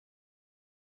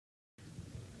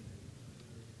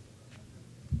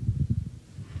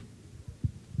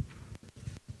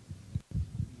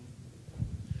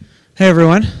Hey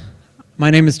everyone, my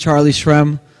name is Charlie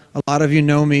Shrem. A lot of you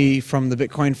know me from the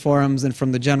Bitcoin forums and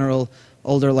from the general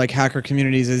older like hacker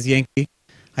communities as Yankee.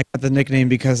 I got the nickname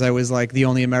because I was like the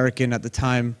only American at the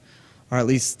time, or at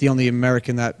least the only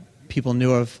American that people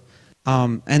knew of.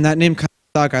 And that name kind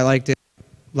of stuck, I liked it,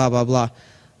 blah, blah, blah.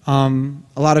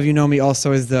 A lot of you know me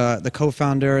also as the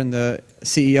co-founder and the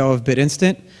CEO of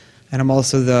BitInstant, and I'm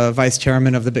also the vice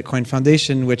chairman of the Bitcoin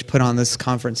Foundation, which put on this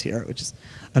conference here, which is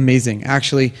amazing.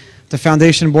 Actually, the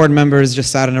foundation board members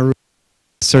just sat in a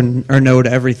room or no to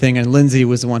everything, and Lindsay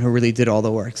was the one who really did all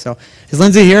the work. So, is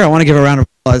Lindsay here? I want to give her a round of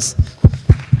applause.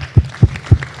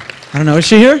 I don't know, is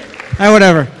she here?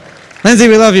 Whatever. Lindsay,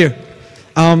 we love you.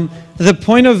 The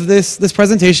point of this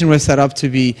presentation was set up to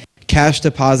be cash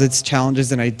deposits,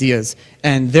 challenges, and ideas.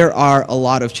 And there are a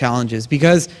lot of challenges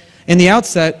because in the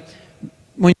outset,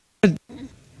 when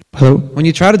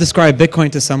you try to describe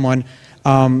Bitcoin to someone,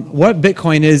 what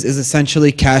Bitcoin is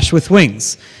essentially cash with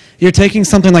wings. You're taking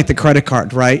something like the credit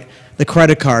card, right? The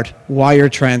credit card, wire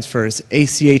transfers,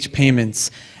 ACH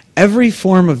payments, every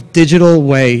form of digital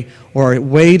way or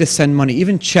way to send money,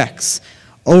 even checks,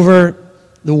 over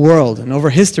the world and over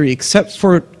history, except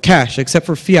for cash, except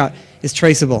for fiat, is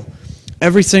traceable.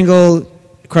 Every single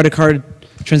credit card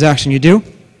transaction you do,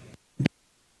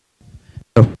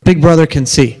 Big Brother can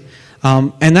see.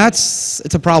 And it's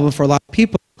a problem for a lot of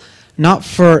people, not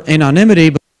for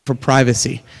anonymity, but for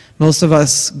privacy. Most of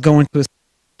us go into a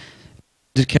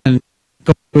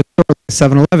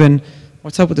 7-Eleven,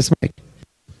 what's up with this mic?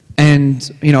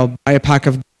 And buy a pack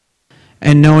of,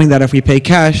 and knowing that if we pay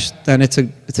cash, then it's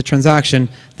a transaction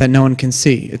that no one can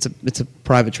see. It's a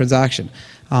private transaction.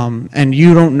 And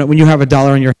you don't know, when you have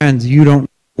 $1 in your hands, you don't know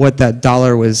what that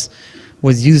dollar was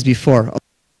used before.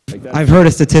 I've heard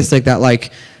a statistic that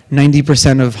like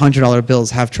 90% of $100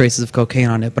 bills have traces of cocaine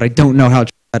on it, but I don't know how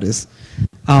true that is.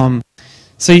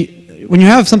 So when you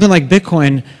have something like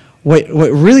Bitcoin, what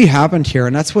really happened here,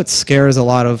 and that's what scares a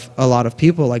lot of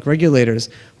people, like regulators,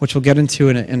 which we'll get into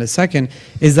in a second,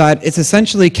 is that it's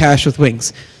essentially cash with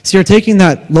wings. So you're taking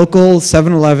that local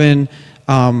 7-Eleven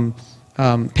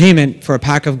payment for a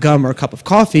pack of gum or a cup of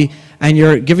coffee, and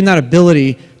you're giving that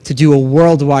ability to do a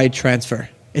worldwide transfer.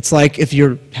 It's like if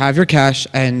you have your cash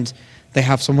and they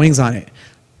have some wings on it.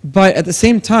 But at the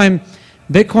same time,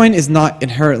 Bitcoin is not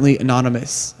inherently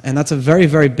anonymous, and that's a very,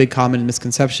 very big common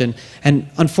misconception. And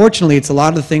unfortunately, it's a lot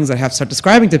of the things I have to start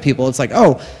describing to people. It's like,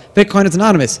 oh, Bitcoin is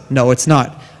anonymous. No, it's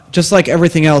not. Just like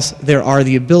everything else, there are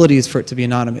the abilities for it to be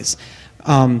anonymous.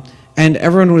 And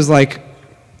everyone was like,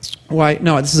 why?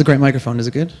 No, this is a great microphone. Is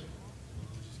it good?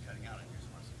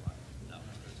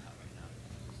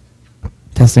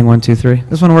 Testing 1, 2, 3.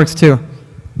 This one works too.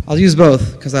 I'll use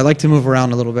both because I like to move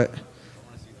around a little bit.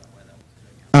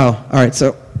 Oh, all right.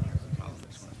 So,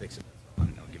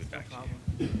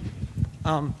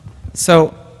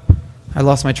 so I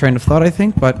lost my train of thought, I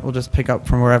think, but we'll just pick up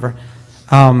from wherever.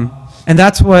 And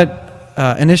that's what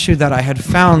an issue that I had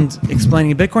found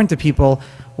explaining Bitcoin to people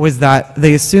was that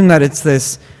they assume that it's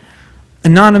this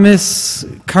anonymous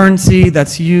currency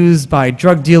that's used by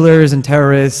drug dealers and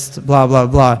terrorists, blah, blah,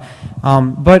 blah.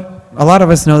 But a lot of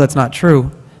us know that's not true.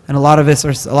 And a lot of us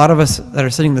that are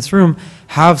sitting in this room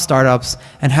have startups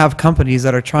and have companies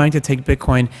that are trying to take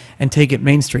Bitcoin and take it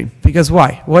mainstream. Because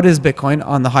why? What is Bitcoin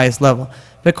on the highest level?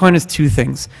 Bitcoin is two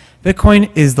things.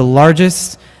 Bitcoin is the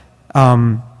largest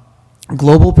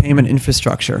global payment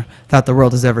infrastructure that the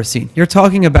world has ever seen. You're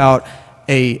talking about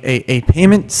a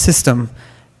payment system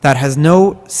that has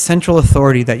no central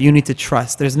authority that you need to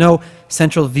trust. There's no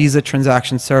central Visa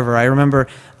transaction server. I remember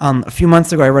a few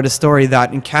months ago I read a story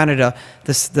that in Canada,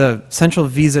 the central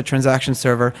Visa transaction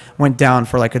server went down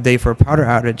for like a day for a power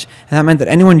outage. And that meant that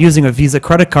anyone using a Visa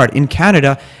credit card in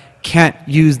Canada can't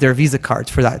use their Visa cards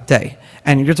for that day.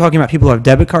 And you're talking about people who have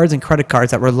debit cards and credit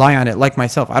cards that rely on it, like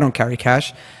myself. I don't carry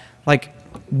cash. Like,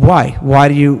 why? Why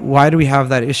do we have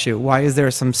that issue? Why is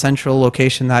there some central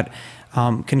location that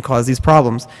can cause these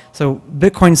problems? So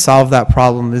Bitcoin solved that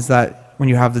problem, is that when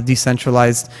you have the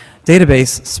decentralized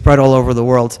database spread all over the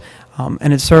world,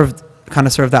 and it kind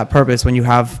of served that purpose when you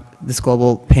have this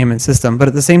global payment system. But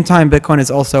at the same time, Bitcoin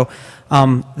is also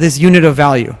this unit of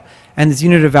value, and this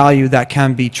unit of value that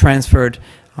can be transferred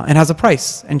and has a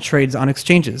price and trades on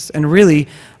exchanges. And really,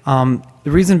 the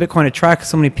reason Bitcoin attracts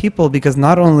so many people, because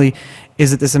not only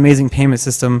is it this amazing payment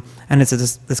system and it's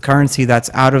this currency that's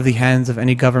out of the hands of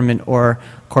any government or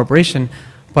corporation,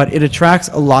 but it attracts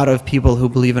a lot of people who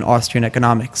believe in Austrian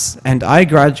economics. And I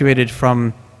graduated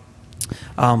from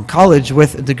college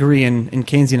with a degree in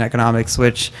Keynesian economics,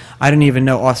 which I didn't even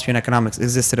know Austrian economics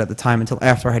existed at the time until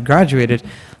after I had graduated.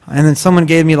 And then someone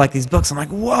gave me like these books. I'm like,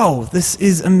 whoa, this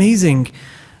is amazing.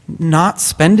 not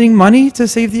spending money to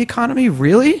save the economy?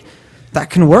 Really? That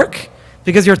can work?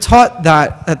 Because you're taught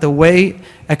that the way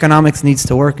economics needs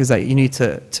to work is that you need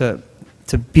to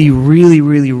be really,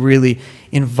 really, really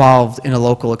involved in a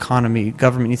local economy.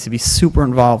 Government needs to be super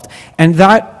involved. And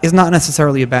that is not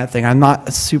necessarily a bad thing. I'm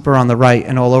not super on the right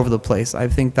and all over the place. I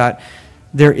think that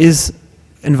there is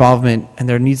involvement, and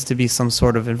there needs to be some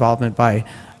sort of involvement by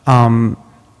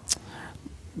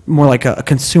more like a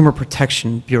consumer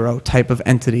protection bureau type of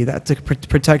entity that to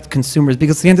protect consumers,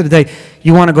 because at the end of the day,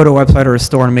 you want to go to a website or a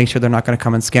store and make sure they're not going to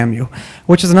come and scam you,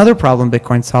 which is another problem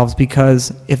Bitcoin solves,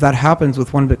 because if that happens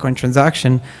with one Bitcoin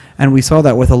transaction, and we saw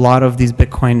that with a lot of these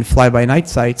Bitcoin fly-by-night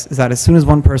sites, is that as soon as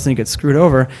one person gets screwed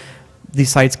over, these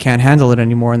sites can't handle it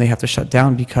anymore and they have to shut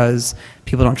down because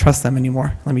people don't trust them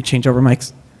anymore. Let me change over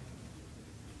mics.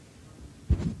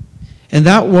 And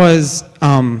that was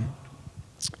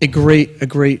a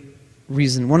great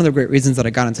reason. One of the great reasons that I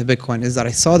got into Bitcoin is that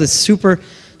I saw this super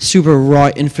raw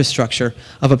infrastructure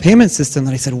of a payment system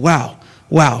that I said, wow,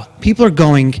 people are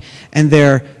going and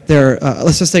they're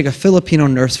let's just take a Filipino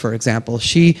nurse, for example.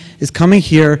 She is coming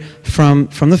here from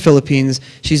the Philippines.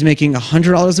 She's making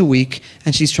 $100 a week,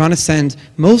 and she's trying to send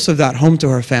most of that home to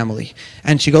her family.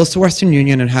 And she goes to Western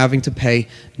Union and having to pay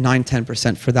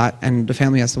 9–10% for that, and the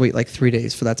family has to wait like 3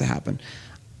 days for that to happen.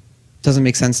 Doesn't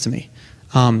make sense to me.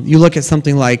 You look at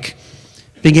something like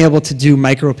being able to do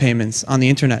micropayments on the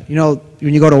internet. You know,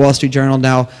 when you go to Wall Street Journal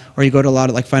now, or you go to a lot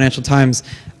of like Financial Times,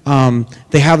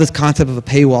 they have this concept of a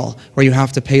paywall where you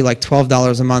have to pay like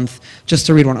 $12 a month just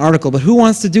to read one article. But who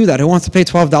wants to do that? Who wants to pay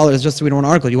 $12 just to read one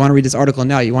article? You want to read this article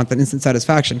now. You want that instant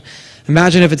satisfaction.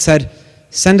 Imagine if it said,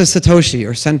 send a Satoshi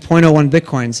or send 0.01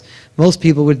 Bitcoins. Most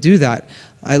people would do that.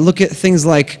 I look at things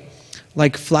like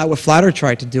what Flatter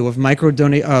tried to do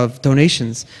of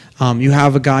donations. You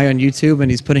have a guy on YouTube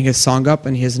and he's putting his song up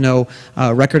and he has no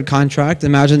record contract.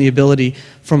 Imagine the ability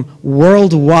from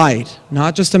worldwide,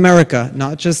 not just America,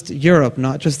 not just Europe,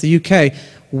 not just the UK,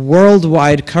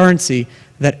 worldwide currency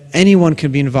that anyone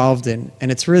can be involved in.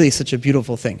 And it's really such a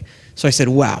beautiful thing. So I said,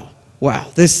 wow,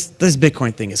 this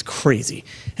Bitcoin thing is crazy.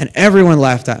 And everyone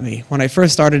laughed at me. When I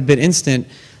first started BitInstant,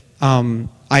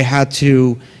 I had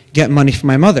to get money from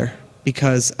my mother,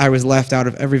 because I was left out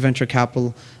of every venture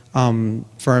capital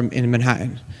firm in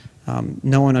Manhattan.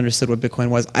 No one understood what Bitcoin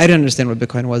was. I didn't understand what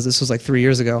Bitcoin was. This was like 3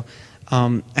 years ago.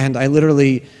 And I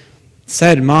literally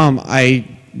said, Mom, I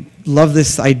love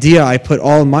this idea. I put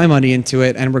all my money into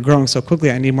it, and we're growing so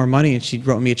quickly. I need more money. And she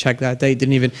wrote me a check that day.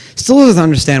 Still doesn't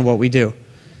understand what we do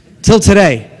till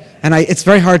today. And it's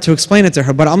very hard to explain it to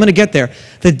her, but I'm going to get there.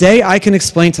 The day I can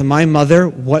explain to my mother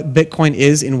what Bitcoin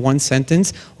is in one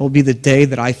sentence will be the day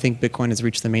that I think Bitcoin has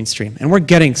reached the mainstream. And we're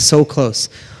getting so close.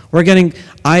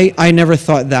 I never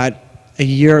thought that a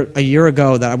year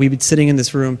ago that we'd be sitting in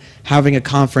this room having a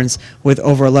conference with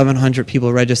over 1,100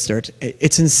 people registered.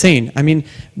 It's insane. I mean,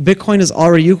 Bitcoin is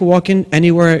already, you can walk in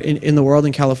anywhere in the world,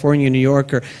 in California, New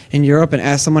York, or in Europe, and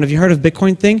ask someone, have you heard of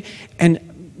Bitcoin thing? And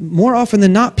more often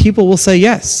than not, people will say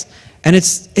yes. And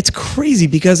it's crazy,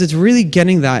 because it's really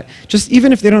getting that, just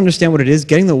even if they don't understand what it is,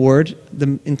 getting the word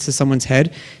into someone's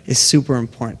head is super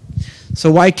important.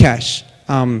 So why cash?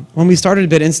 When we started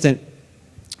BitInstant,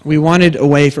 we wanted a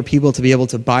way for people to be able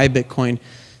to buy Bitcoin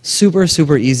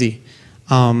super easy.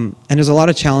 And there's a lot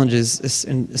of challenges,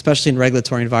 especially in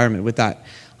regulatory environment with that.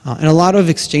 And a lot of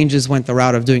exchanges went the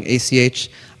route of doing ACH.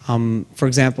 For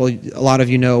example, a lot of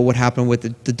you know what happened with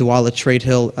the Dawala Trade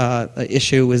Hill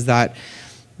issue is that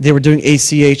they were doing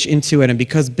ACH into it, and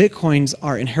because Bitcoins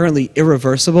are inherently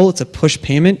irreversible, it's a push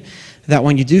payment, that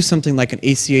when you do something like an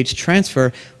ACH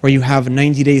transfer where you have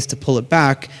 90 days to pull it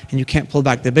back and you can't pull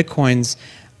back the Bitcoins,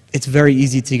 it's very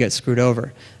easy to get screwed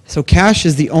over. So cash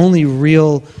is the only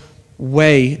real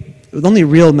way, the only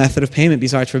real method of payment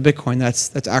besides for Bitcoin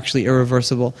that's actually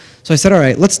irreversible. So I said, all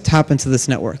right, let's tap into this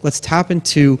network. Let's tap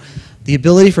into the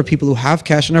ability for people who have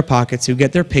cash in their pockets, who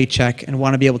get their paycheck and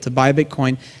want to be able to buy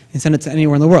Bitcoin and send it to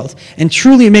anywhere in the world, and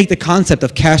truly make the concept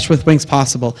of cash with wings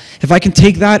possible. If I can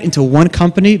take that into one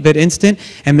company, BitInstant,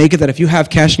 and make it that if you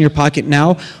have cash in your pocket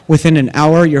now, within an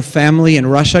hour, your family in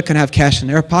Russia can have cash in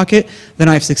their pocket, then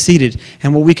I've succeeded.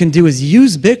 And what we can do is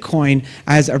use Bitcoin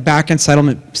as our back-end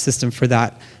settlement system for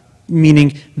that.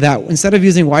 Meaning that instead of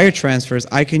using wire transfers,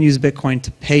 I can use Bitcoin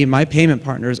to pay my payment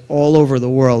partners all over the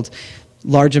world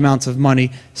large amounts of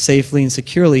money safely and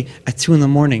securely at 2 in the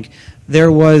morning.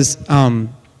 There was a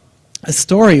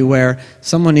story where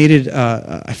someone needed,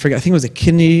 I think it was a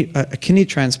kidney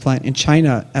transplant in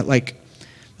China at like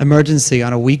emergency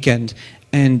on a weekend,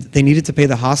 and they needed to pay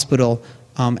the hospital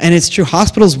And it's true,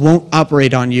 hospitals won't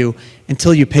operate on you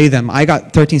until you pay them. I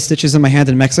got 13 stitches in my hand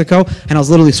in Mexico, and I was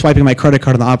literally swiping my credit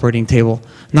card on the operating table.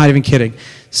 Not even kidding.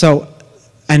 So,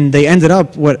 and they ended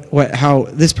up how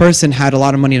this person had a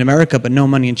lot of money in America, but no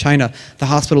money in China. The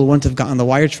hospital wouldn't have gotten the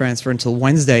wire transfer until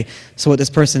Wednesday. So what this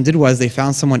person did was they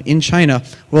found someone in China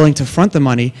willing to front the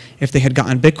money if they had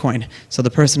gotten Bitcoin. So the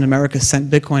person in America sent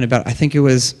Bitcoin about, I think it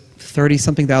was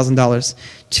 $30-something thousand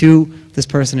to this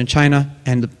person in China,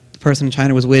 and the person in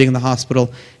China was waiting in the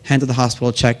hospital, handed the hospital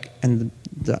a check, and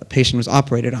the patient was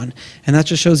operated on. And that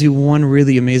just shows you one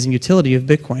really amazing utility of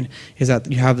Bitcoin, is that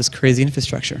you have this crazy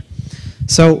infrastructure.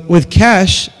 So with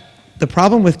cash, the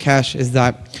problem with cash is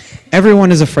that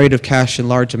everyone is afraid of cash in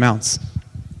large amounts.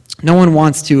 No one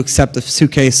wants to accept a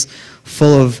suitcase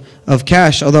full of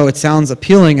cash, although it sounds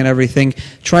appealing and everything.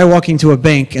 Try walking to a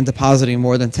bank and depositing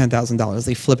more than $10,000.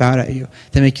 They flip out at you.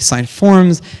 They make you sign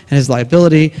forms, and there's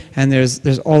liability, and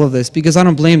there's all of this. Because I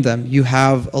don't blame them. You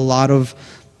have a lot of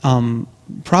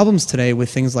problems today with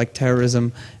things like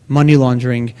terrorism, money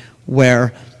laundering,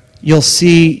 where you'll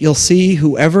see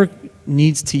whoever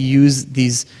needs to use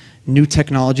these new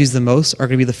technologies the most are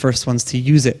going to be the first ones to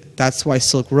use it. That's why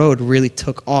Silk Road really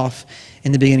took off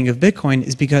in the beginning of Bitcoin,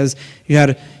 is because you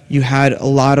had a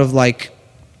lot of like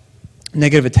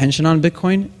negative attention on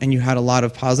Bitcoin, and you had a lot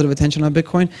of positive attention on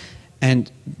Bitcoin.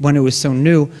 And when it was so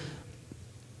new,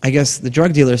 I guess the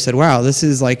drug dealer said, wow, this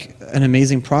is like an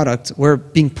amazing product. We're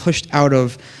being pushed out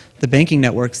of the banking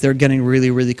networks. They're getting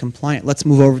really, really compliant. Let's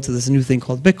move over to this new thing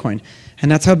called Bitcoin. And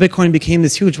that's how Bitcoin became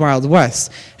this huge Wild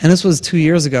West. And this was 2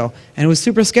 years ago. And it was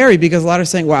super scary because a lot are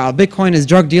saying, wow, Bitcoin is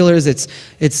drug dealers, it's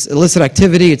illicit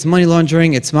activity, it's money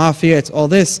laundering, it's mafia, it's all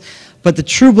this. But the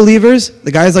true believers,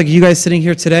 the guys like you guys sitting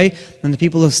here today, and the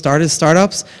people who started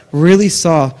startups, really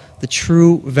saw the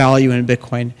true value in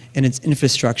Bitcoin and its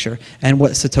infrastructure and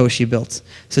what Satoshi built.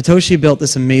 Satoshi built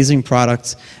this amazing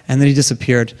product, and then he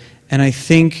disappeared. And I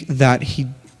think that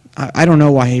I don't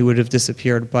know why he would have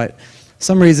disappeared, but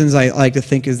some reasons I like to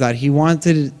think is that he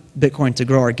wanted Bitcoin to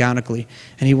grow organically,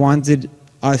 and he wanted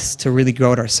us to really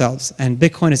grow it ourselves. And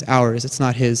Bitcoin is ours, it's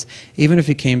not his. Even if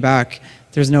he came back,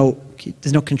 there's no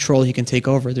control he can take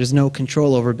over. There's no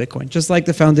control over Bitcoin. Just like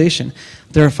the foundation.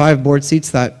 There are 5 board seats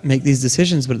that make these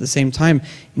decisions, but at the same time,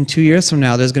 in 2 years from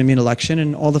now, there's going to be an election,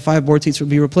 and all the 5 board seats will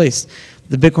be replaced.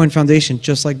 The Bitcoin Foundation,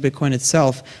 just like Bitcoin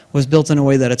itself, was built in a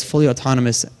way that it's fully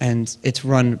autonomous, and it's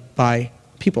run by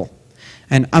people.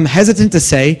 And I'm hesitant to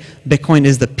say Bitcoin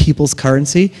is the people's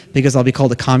currency because I'll be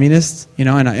called a communist, you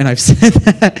know, and I've said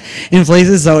that in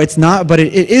places, so it's not, but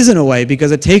it is in a way,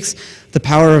 because it takes the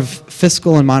power of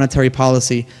fiscal and monetary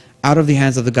policy out of the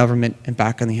hands of the government and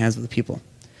back in the hands of the people.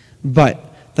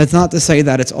 But that's not to say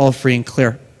that it's all free and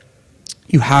clear.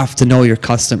 You have to know your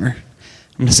customer.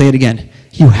 I'm going to say it again.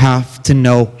 You have to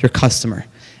know your customer.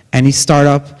 Any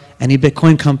startup, any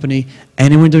Bitcoin company,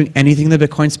 anyone doing anything in the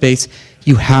Bitcoin space,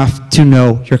 you have to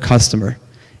know your customer.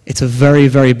 It's a very,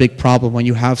 very big problem when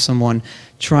you have someone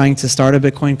trying to start a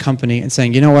Bitcoin company and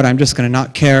saying, you know what, I'm just going to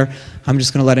not care. I'm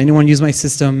just going to let anyone use my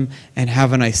system and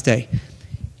have a nice day.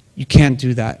 You can't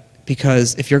do that.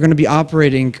 Because if you're going to be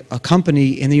operating a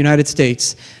company in the United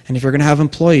States, and if you're going to have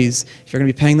employees, if you're going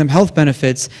to be paying them health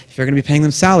benefits, if you're going to be paying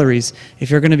them salaries, if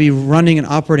you're going to be running and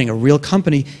operating a real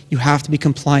company, you have to be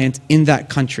compliant in that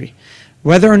country.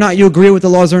 Whether or not you agree with the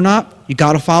laws or not, you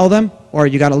got to follow them, or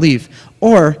you got to leave.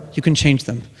 Or you can change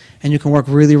them. And you can work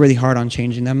really, really hard on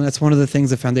changing them. And that's one of the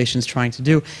things the foundation is trying to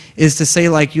do, is to say,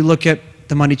 like, you look at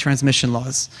the money transmission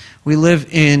laws. We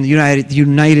live in the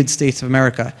United States of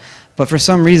America. But for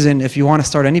some reason, if you want to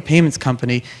start any payments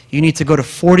company, you need to go to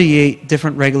 48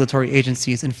 different regulatory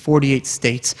agencies in 48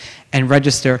 states and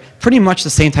register pretty much the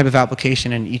same type of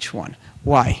application in each one.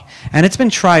 Why? And it's been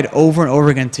tried over and over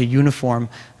again to uniform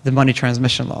the money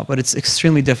transmission law, but it's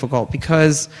extremely difficult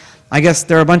because I guess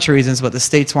there are a bunch of reasons, but the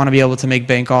states want to be able to make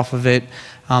bank off of it.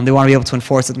 They want to be able to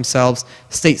enforce it themselves.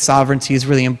 State sovereignty is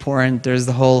really important. There's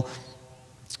the whole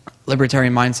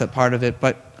libertarian mindset part of it,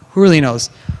 but who really knows?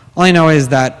 All I know is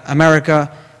that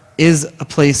America is a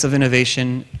place of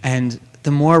innovation, and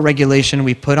the more regulation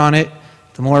we put on it,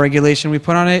 the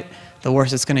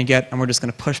worse it's going to get, and we're just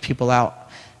going to push people out.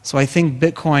 So I think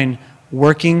Bitcoin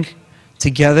working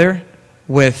together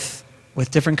with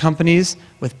different companies,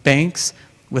 with banks,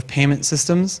 with payment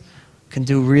systems, can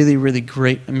do really, really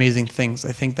great, amazing things.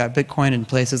 I think that Bitcoin in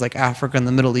places like Africa and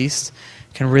the Middle East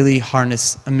can really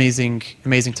harness amazing,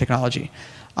 amazing technology.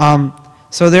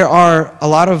 So there are a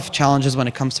lot of challenges when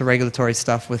it comes to regulatory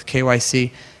stuff with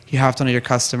KYC. You have to know your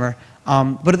customer.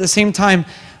 But at the same time,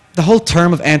 the whole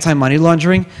term of anti-money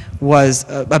laundering was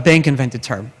a bank-invented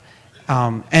term.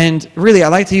 And really, I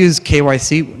like to use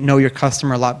KYC, know your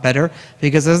customer, a lot better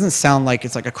because it doesn't sound like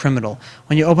it's like a criminal.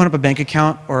 When you open up a bank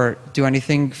account or do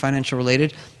anything financial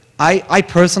related, I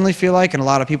personally feel like, and a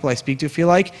lot of people I speak to feel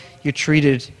like, you're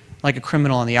treated like a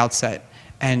criminal on the outset.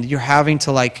 And you're having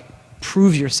to like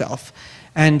prove yourself.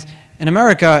 And in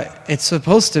America, it's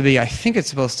supposed to be, I think it's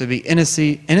supposed to be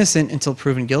innocent until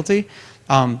proven guilty.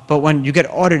 But when you get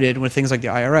audited with things like the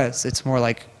IRS, it's more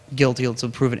like guilty until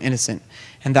proven innocent.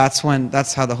 And that's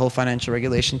how the whole financial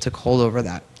regulation took hold over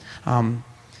that.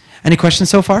 Any questions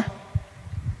so far?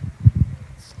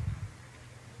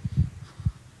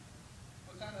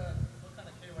 What kind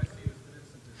of KYC is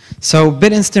BitInstant? So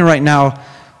BitInstant right now,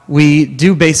 we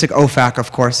do basic OFAC,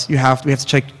 of course. We have to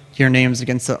check your names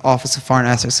against the Office of Foreign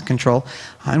Assets Control.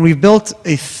 And we've built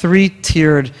a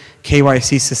 3-tiered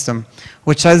KYC system,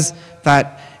 which says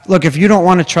that, look, if you don't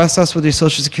want to trust us with your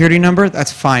social security number,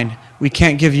 that's fine. We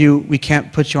can't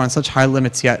put you on such high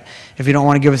limits yet. If you don't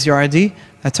want to give us your ID,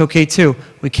 that's okay too.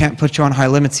 We can't put you on high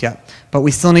limits yet. But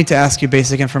we still need to ask you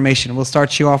basic information. We'll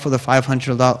start you off with a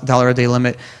 $500 a day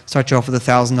limit, start you off with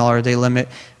a $1,000 a day limit.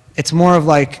 It's more of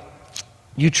like,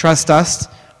 you trust us,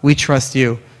 we trust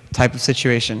you type of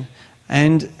situation.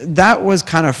 And that was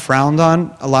kind of frowned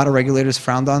on. A lot of regulators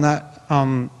frowned on that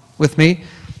with me.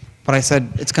 But I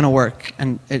said, it's going to work.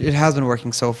 And it has been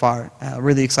working so far.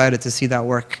 Really excited to see that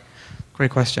work.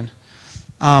 Great question.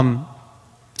 And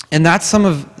that's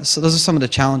those are some of the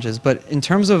challenges. But in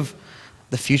terms of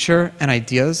the future and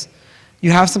ideas,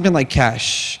 you have something like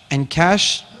cash. And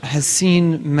cash has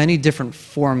seen many different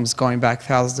forms going back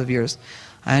thousands of years.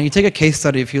 And you take a case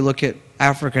study, if you look at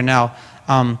Africa now,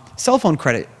 cell phone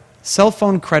credit. Cell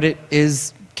phone credit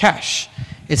is cash.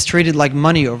 It's treated like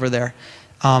money over there.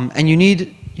 And you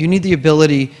need the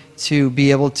ability to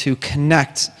be able to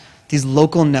connect these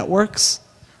local networks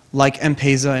like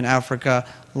M-Pesa in Africa,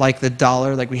 like the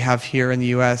dollar like we have here in the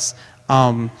US,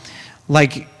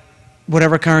 like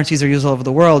whatever currencies are used all over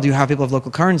the world, you have people of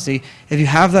local currency. If you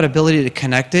have that ability to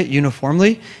connect it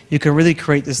uniformly, you can really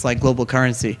create this like global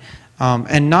currency.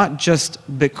 And not just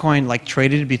Bitcoin like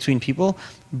traded between people,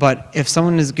 but if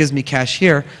someone gives me cash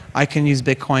here, I can use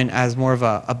Bitcoin as more of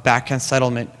a back-end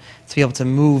settlement to be able to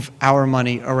move our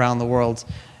money around the world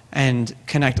and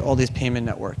connect all these payment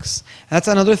networks. And that's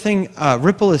another thing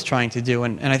Ripple is trying to do,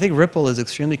 and I think Ripple is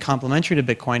extremely complementary to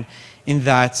Bitcoin in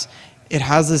that it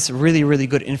has this really, really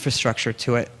good infrastructure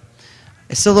to it.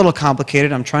 It's still a little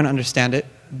complicated, I'm trying to understand it,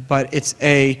 but it's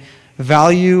a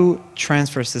value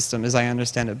transfer system as I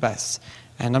understand it best.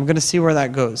 And I'm going to see where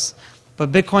that goes.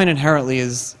 But Bitcoin inherently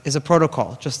is a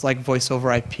protocol, just like voice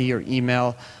over IP or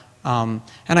email. And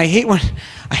I hate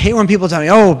when people tell me,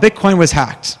 oh, Bitcoin was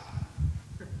hacked.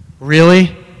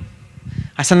 Really?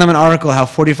 I send them an article how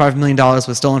 $45 million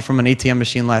was stolen from an ATM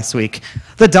machine last week.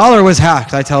 The dollar was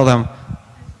hacked, I tell them.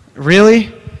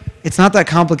 Really? It's not that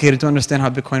complicated to understand how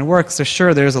Bitcoin works. So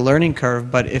sure, there's a learning curve,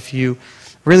 but if you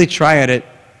really try at it,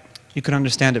 you can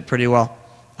understand it pretty well.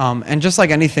 And just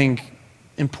like anything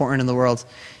important in the world,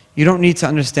 you don't need to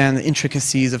understand the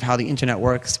intricacies of how the internet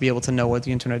works to be able to know what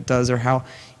the internet does or how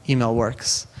email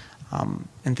works,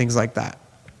 and things like that.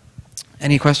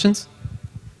 Any questions?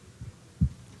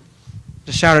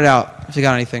 Just shout it out if you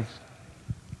got anything.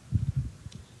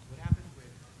 What happened with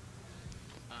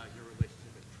your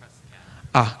relationship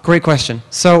with TrustCash? Great question.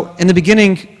 So in the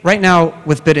beginning, right now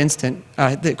with BitInstant,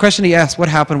 the question he asked, what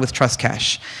happened with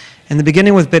TrustCash? In the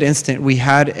beginning with BitInstant, we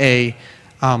had a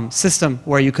system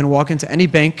where you can walk into any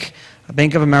bank, a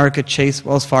Bank of America, Chase,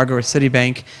 Wells Fargo, or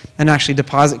Citibank, and actually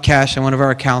deposit cash in one of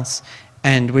our accounts.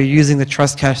 And we're using the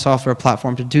TrustCash software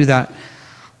platform to do that,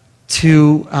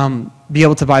 to be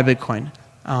able to buy Bitcoin.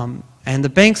 And the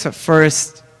banks at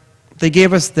first, they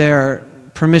gave us their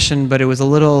permission, but it was a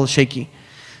little shaky.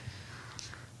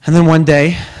 And then one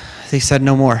day, they said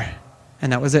no more,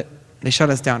 and that was it. They shut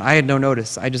us down. I had no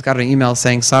notice. I just got an email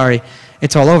saying, sorry,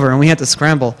 it's all over, and we had to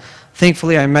scramble.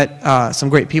 Thankfully, I met some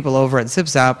great people over at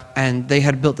ZipZap, and they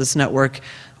had built this network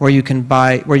where you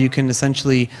can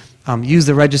essentially use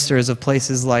the registers of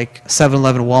places like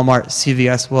 7-Eleven, Walmart,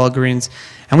 CVS, Walgreens,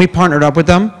 and we partnered up with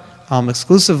them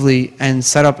exclusively and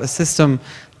set up a system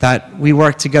that we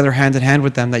work together hand in hand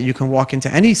with them, that you can walk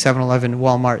into any 7-Eleven,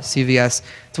 Walmart, CVS,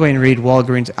 Duane Reade,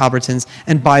 Walgreens, Albertsons,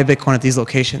 and buy Bitcoin at these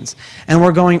locations. And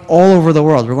we're going all over the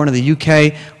world. We're going to the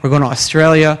UK, we're going to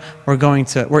Australia, we're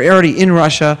already in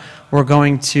Russia, we're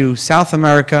going to South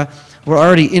America, we're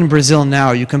already in Brazil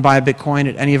now. You can buy Bitcoin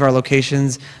at any of our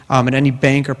locations, at any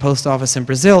bank or post office in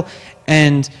Brazil.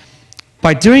 And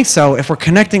by doing so, if we're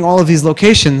connecting all of these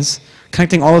locations,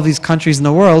 connecting all of these countries in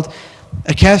the world,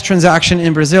 a cash transaction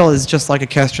in Brazil is just like a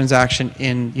cash transaction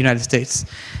in the United States.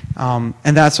 And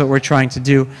that's what we're trying to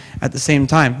do at the same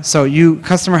time. So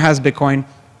customer has Bitcoin,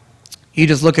 you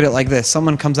just look at it like this.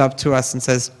 Someone comes up to us and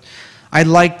says, I'd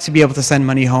like to be able to send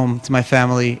money home to my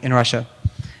family in Russia.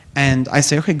 And I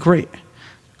say, okay, great.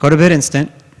 Go to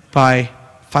BitInstant, buy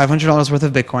 $500 worth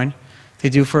of Bitcoin. They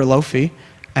do for a low fee.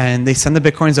 And they send the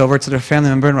Bitcoins over to their family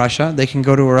member in Russia. They can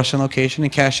go to a Russian location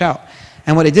and cash out.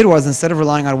 And what they did was, instead of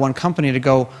relying on one company to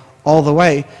go all the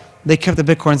way, they kept the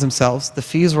Bitcoins themselves. The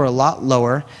fees were a lot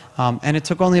lower. And it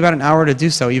took only about an hour to do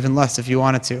so, even less if you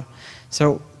wanted to.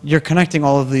 So you're connecting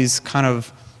all of these kind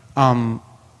of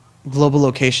global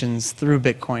locations through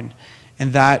Bitcoin.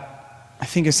 And that, I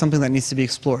think, is something that needs to be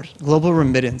explored. Global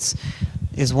remittance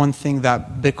is one thing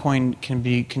that Bitcoin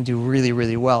can do really,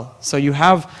 really well. So you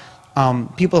have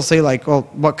people say, like, well,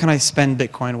 what can I spend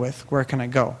Bitcoin with? Where can I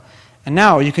go? And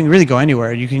now you can really go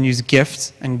anywhere. You can use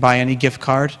gifts and buy any gift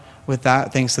card with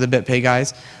that, thanks to the BitPay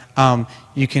guys.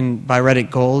 You can buy Reddit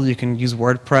Gold. You can use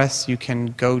WordPress. You can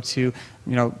go to,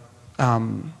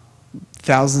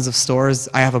 thousands of stores.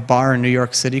 I have a bar in New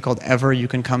York City called Ever. You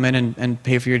can come in and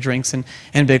pay for your drinks in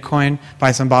Bitcoin,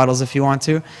 buy some bottles if you want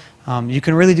to. You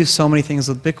can really do so many things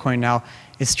with Bitcoin now.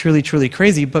 It's truly, truly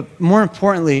crazy. But more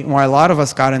importantly, why a lot of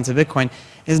us got into Bitcoin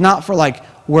is not for like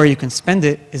where you can spend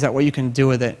it, is that what you can do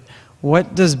with it.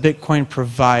 What does Bitcoin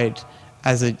provide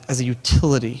as a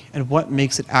utility, and what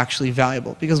makes it actually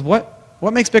valuable? Because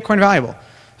what makes Bitcoin valuable?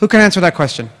 Who can answer that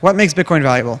question? What makes Bitcoin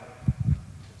valuable?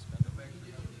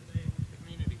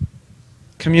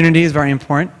 Community is very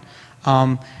important.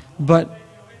 But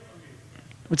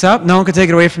what's up? No one can take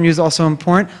it away from you is also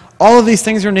important. All of these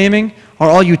things you're naming are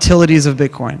all utilities of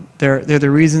Bitcoin. They're the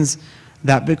reasons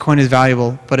that Bitcoin is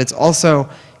valuable, but it's also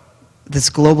this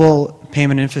global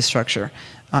payment infrastructure.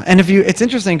 And it's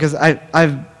interesting because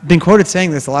I've been quoted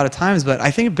saying this a lot of times, but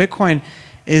I think Bitcoin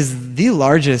is the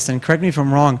largest, and correct me if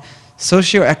I'm wrong,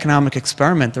 socioeconomic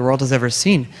experiment the world has ever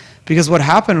seen. Because what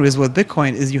happened is with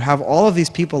Bitcoin is you have all of these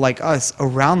people like us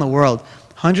around the world,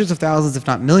 hundreds of thousands, if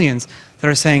not millions, that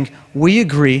are saying, we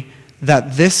agree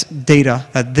that this data,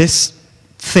 that this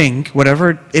thing,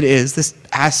 whatever it is, this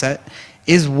asset,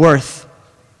 is worth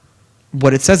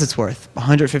what it says it's worth,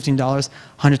 $115,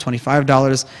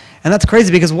 $125. And that's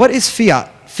crazy because what is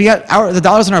fiat? Fiat, the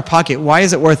dollars in our pocket, why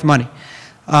is it worth money?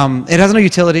 It has no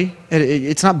utility.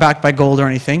 It's not backed by gold or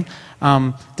anything.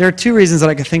 There are two reasons that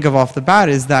I can think of off the bat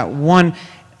is that one,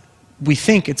 we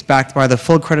think it's backed by the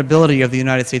full credibility of the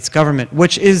United States government,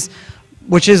 which is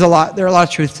a lot, there are a lot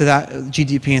of truth to that,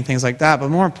 GDP and things like that, but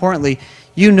more importantly,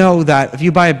 you know that if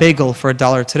you buy a bagel for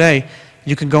 $1 today,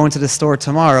 you can go into the store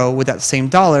tomorrow with that same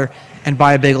dollar and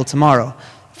buy a bagel tomorrow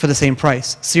for the same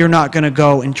price. So you're not going to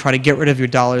go and try to get rid of your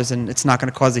dollars, and it's not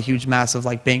going to cause a huge massive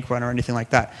like bank run or anything like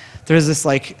that. There's this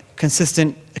like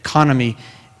consistent economy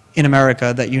in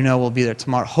America that you know will be there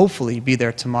tomorrow, hopefully be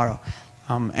there tomorrow.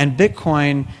 And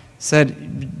Bitcoin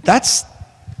said, that's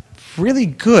really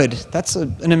good. That's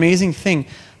an amazing thing.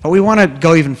 But we want to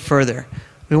go even further.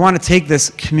 We want to take this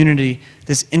community,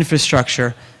 this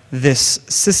infrastructure, this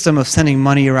system of sending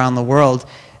money around the world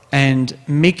and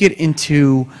make it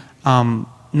into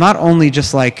not only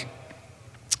just like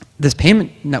this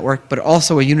payment network, but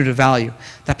also a unit of value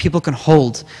that people can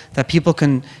hold, that people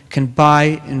can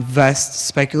buy, invest,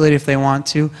 speculate if they want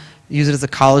to, use it as a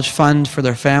college fund for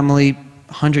their family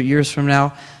 100 years from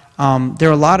now. There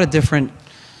are a lot of different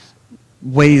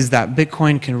ways that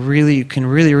Bitcoin can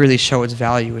really show its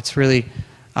value. It's really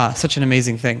such an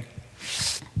amazing thing.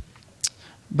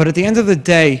 But at the end of the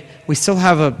day, we still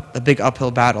have a big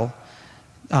uphill battle.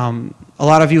 A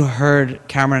lot of you heard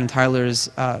Cameron and Tyler's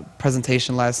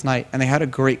presentation last night, and they had a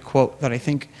great quote that I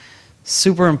think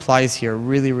super implies here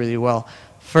really well.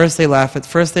 First they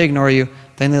ignore you,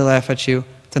 then they laugh at you,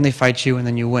 then they fight you, and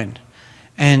then you win.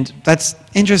 And that's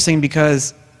interesting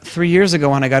because 3 years ago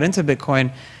when I got into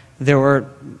Bitcoin,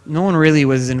 no one really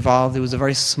was involved. It was a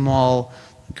very small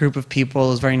group of people. It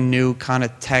was very new, kind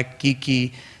of tech,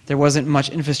 geeky. There wasn't much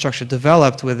infrastructure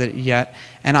developed with it yet.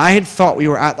 And I had thought we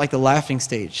were at like the laughing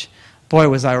stage. Boy,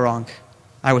 was I wrong.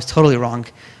 I was totally wrong.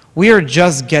 We are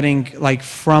just getting like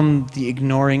from the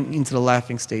ignoring into the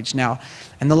laughing stage now.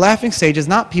 And the laughing stage is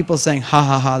not people saying, ha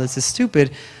ha ha, this is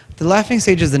stupid. The laughing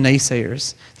stage is the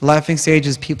naysayers. The laughing stage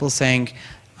is people saying,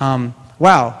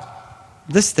 wow,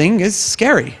 this thing is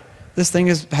scary. This thing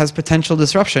has potential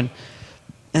disruption.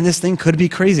 And this thing could be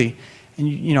crazy. And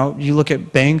you look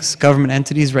at banks, government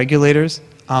entities, regulators,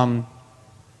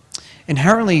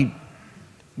 inherently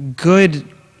good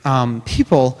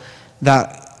people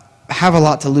that have a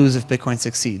lot to lose if Bitcoin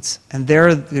succeeds. And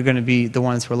they're going to be the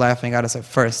ones who are laughing at us at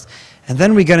first. And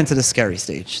then we get into the scary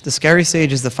stage. The scary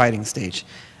stage is the fighting stage.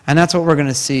 And that's what we're going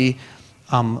to see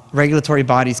regulatory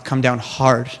bodies come down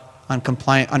hard on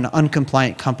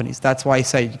uncompliant companies. That's why I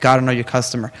say you got to know your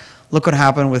customer. Look what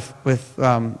happened with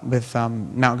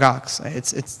Mt. Gox.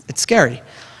 It's scary.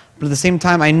 But at the same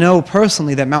time, I know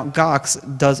personally that Mt.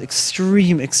 Gox does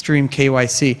extreme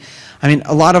KYC. I mean,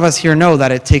 a lot of us here know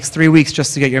that it takes 3 weeks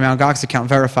just to get your Mt. Gox account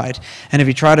verified. And if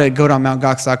you try to go to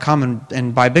mtgox.com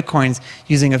and buy Bitcoins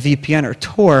using a VPN or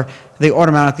Tor, they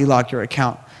automatically lock your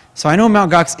account. So I know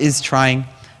Mt. Gox is trying,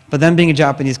 but them being a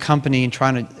Japanese company and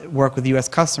trying to work with US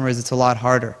customers, it's a lot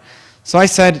harder. So I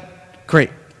said,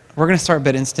 great, we're going to start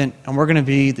BitInstant, and we're going to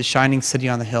be the shining city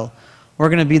on the hill. We're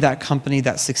going to be that company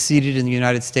that succeeded in the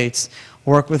United States,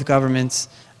 work with governments,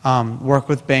 work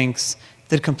with banks,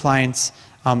 did compliance.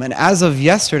 And as of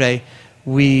yesterday,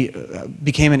 we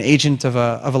became an agent of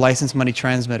a licensed money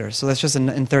transmitter. So that's just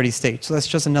in 30 states. So that's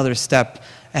just another step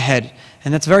ahead.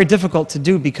 And that's very difficult to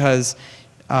do because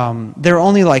there are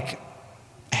only like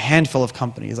a handful of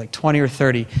companies, like 20 or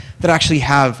 30, that actually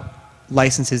have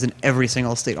licenses in every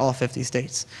single state, all 50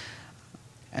 states.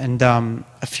 And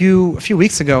a few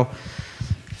weeks ago,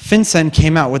 FinCEN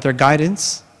came out with their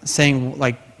guidance saying,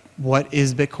 like, what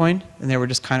is Bitcoin? And they were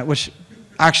just kind of, which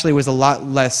actually was a lot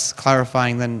less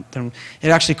clarifying than it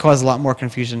actually caused a lot more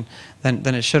confusion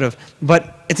than it should have.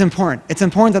 But it's important. It's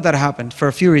important that that happened for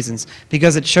a few reasons.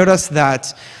 Because it showed us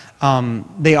that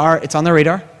it's on their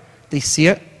radar, they see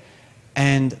it,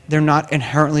 and they're not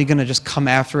inherently going to just come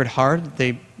after it hard.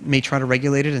 They may try to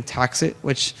regulate it and tax it,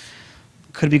 which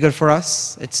could be good for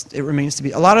us. It remains to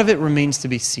be, a lot of it remains to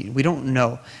be seen. We don't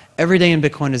know. Every day in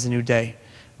Bitcoin is a new day.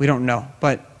 We don't know,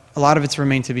 but a lot of it's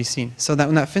remained to be seen. So that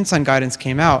when that FinCEN guidance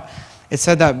came out, it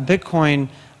said that Bitcoin,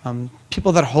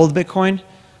 people that hold Bitcoin,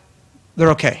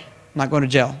 they're okay, not going to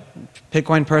jail.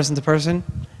 Bitcoin person to person,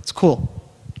 it's cool.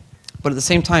 But at the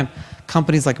same time,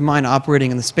 companies like mine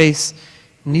operating in the space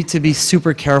need to be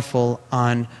super careful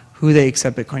on who they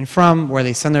accept Bitcoin from, where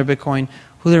they send their Bitcoin,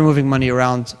 who they're moving money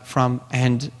around from.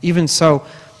 And even so,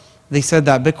 they said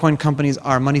that Bitcoin companies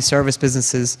are money service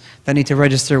businesses that need to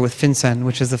register with FinCEN,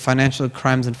 which is the Financial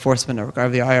Crimes Enforcement Network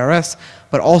of the IRS.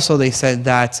 But also they said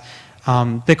that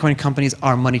Bitcoin companies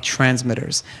are money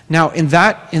transmitters. Now, in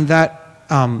that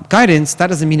guidance, that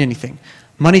doesn't mean anything.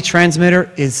 Money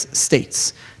transmitter is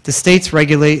states. The states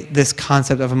regulate this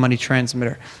concept of a money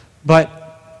transmitter.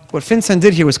 But what FinCEN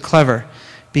did here was clever,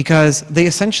 because they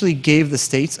essentially gave the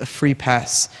states a free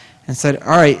pass and said,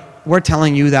 all right, we're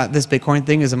telling you that this Bitcoin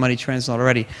thing is a money transmitter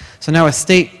already. So now a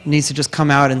state needs to just come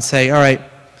out and say, all right,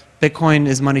 Bitcoin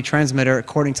is money transmitter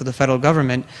according to the federal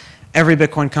government. Every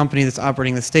Bitcoin company that's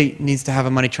operating in the state needs to have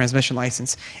a money transmission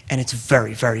license. And it's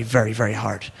very, very, very, very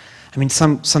hard. I mean,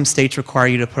 some states require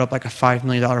you to put up like a $5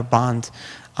 million bond.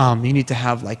 You need to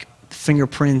have like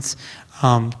fingerprints,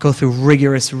 go through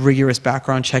rigorous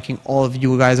background checking all of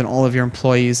you guys and all of your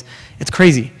employees. It's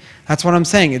crazy. That's what I'm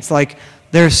saying. It's like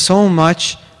there's so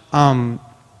much, and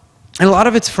a lot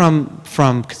of it's from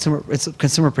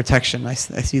consumer protection. I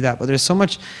see that, but there's so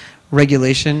much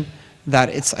regulation that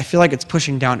I feel like it's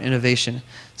pushing down innovation.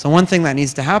 So one thing that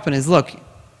needs to happen is, look,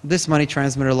 this money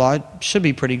transmitter law should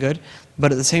be pretty good,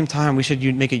 but at the same time, we should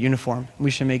make it uniform.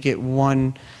 We should make it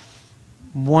one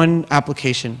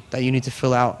application that you need to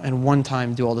fill out, and one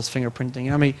time do all this fingerprinting. You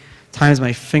know how many times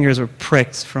my fingers were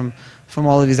pricked from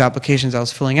all of these applications I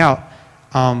was filling out?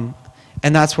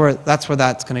 And that's where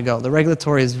that's going to go. The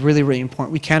regulatory is really, really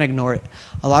important. We can't ignore it.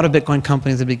 A lot of Bitcoin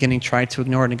companies at the beginning tried to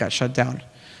ignore it and got shut down.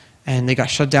 And they got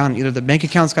shut down. Either the bank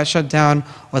accounts got shut down,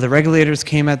 or the regulators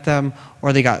came at them,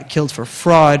 or they got killed for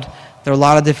fraud. There are a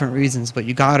lot of different reasons, but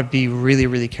you got to be really,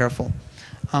 really careful.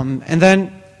 And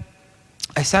then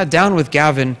I sat down with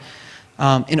Gavin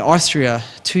in Austria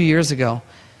 2 years ago,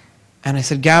 and I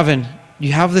said, Gavin,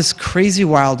 you have this crazy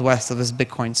wild west of this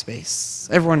Bitcoin space.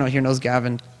 Everyone here knows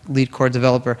Gavin, lead core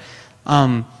developer.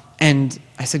 And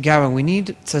I said, Gavin, we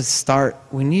need to start,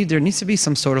 there needs to be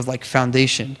some sort of like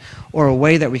foundation or a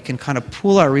way that we can kind of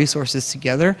pool our resources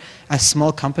together as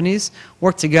small companies,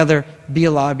 work together, be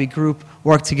a lobby group,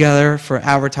 work together for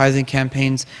advertising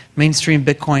campaigns, mainstream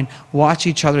Bitcoin, watch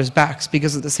each other's backs.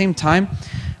 Because at the same time,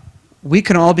 we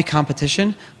can all be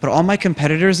competition, but all my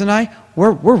competitors and I,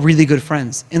 we're really good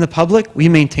friends. In the public, we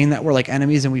maintain that we're like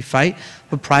enemies and we fight,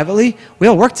 but privately, we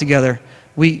all work together.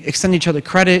 We extend each other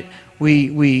credit.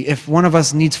 If one of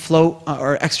us needs float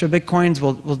or extra Bitcoins,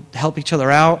 we'll help each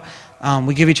other out.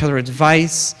 We give each other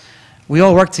advice. We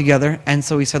all work together, and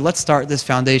so we said, let's start this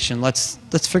foundation. Let's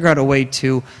figure out a way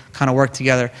to kind of work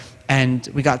together. And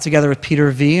we got together with Peter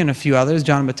V and a few others,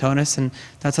 John Matonis, and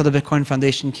that's how the Bitcoin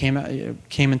Foundation came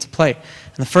into play.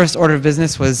 And the first order of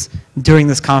business was during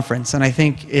this conference, and I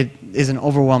think it is an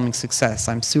overwhelming success.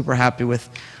 I'm super happy with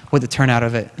the turnout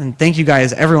of it. And thank you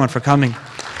guys, everyone, for coming.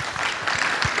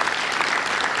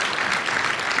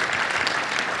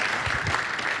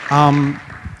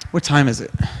 What time is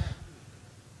it?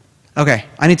 Okay,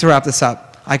 I need to wrap this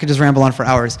up. I could just ramble on for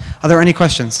hours. Are there any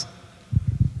questions?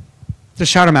 Just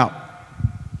shout them out.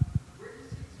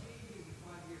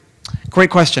 Great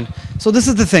question. So this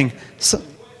is the thing.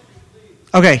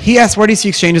 Okay, he asked, where do you see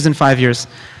exchanges in 5 years?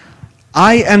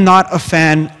 I am not a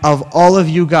fan of all of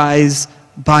you guys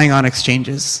buying on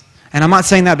exchanges. And I'm not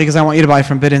saying that because I want you to buy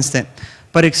from BitInstant.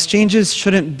 But exchanges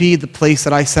shouldn't be the place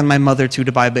that I send my mother to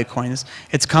buy Bitcoins.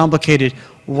 It's complicated.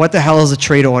 What the hell is a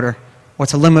trade order?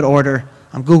 What's a limit order?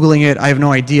 I'm Googling it. I have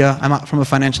no idea. I'm not from a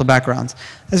financial background.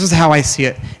 This is how I see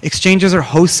it. Exchanges are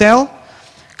wholesale.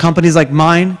 Companies like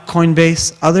mine,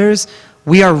 Coinbase, others,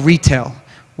 we are retail.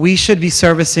 We should be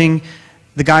servicing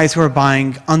the guys who are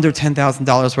buying under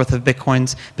 $10,000 worth of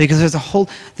Bitcoins, because there's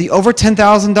the over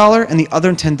 $10,000 and the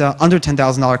under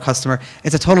 $10,000 customer,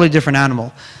 it's a totally different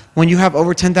animal. When you have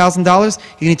over $10,000,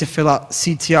 you need to fill out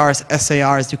CTRs,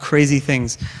 SARs, do crazy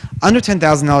things. Under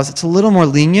 $10,000, it's a little more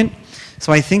lenient.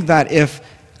 So I think that if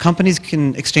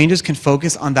exchanges can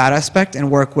focus on that aspect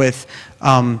and work with,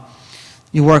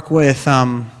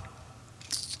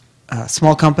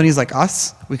 small companies like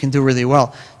us, we can do really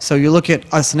well. So you look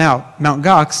at us now, Mt.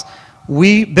 Gox,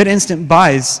 BitInstant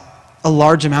buys a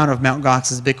large amount of Mt.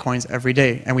 Gox's Bitcoins every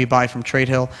day, and we buy from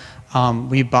TradeHill,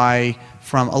 we buy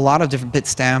from a lot of different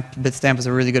Bitstamp is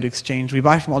a really good exchange. We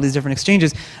buy from all these different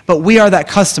exchanges, but we are that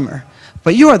customer.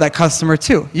 But you are that customer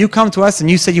too. You come to us and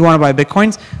you say you want to buy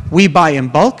Bitcoins, we buy in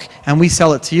bulk and we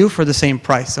sell it to you for the same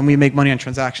price, and we make money on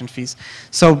transaction fees.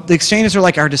 So the exchanges are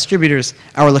like our distributors,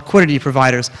 our liquidity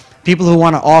providers, people who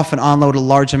want to off and unload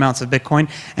large amounts of Bitcoin.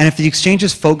 And if the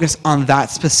exchanges focus on that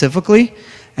specifically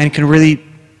and can really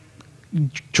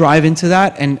drive into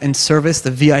that and service the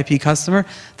VIP customer,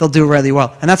 they'll do really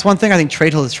well. And that's one thing I think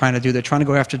TradeHill is trying to do. They're trying to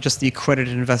go after just the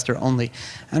accredited investor only.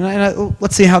 And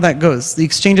let's see how that goes. The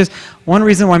exchanges, one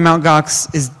reason why Mt. Gox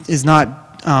is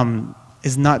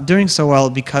not doing so well,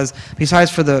 because besides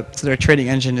for their trading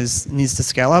engine needs to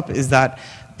scale up, is that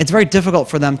it's very difficult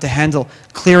for them to handle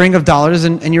clearing of dollars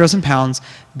and euros and pounds,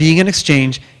 being an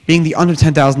exchange, being the under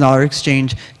 $10,000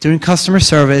 exchange, doing customer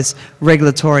service,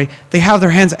 regulatory. They have their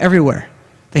hands everywhere.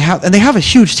 They have a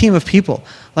huge team of people.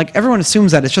 Like, everyone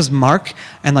assumes that it's just Mark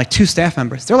and like 2 staff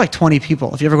members. They're like 20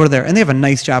 people if you ever go there, and they have a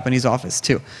nice Japanese office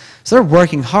too. So they're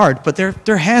working hard, but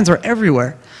their hands are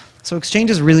everywhere. So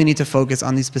exchanges really need to focus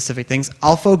on these specific things.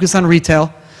 I'll focus on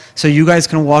retail, so you guys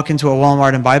can walk into a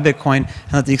Walmart and buy Bitcoin,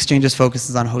 and that the exchanges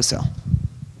focuses on wholesale.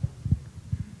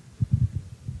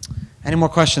 Any more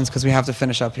questions? Because we have to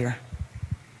finish up here.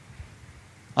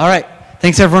 All right.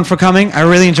 Thanks everyone for coming. I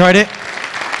really enjoyed it.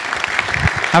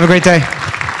 Have a great day.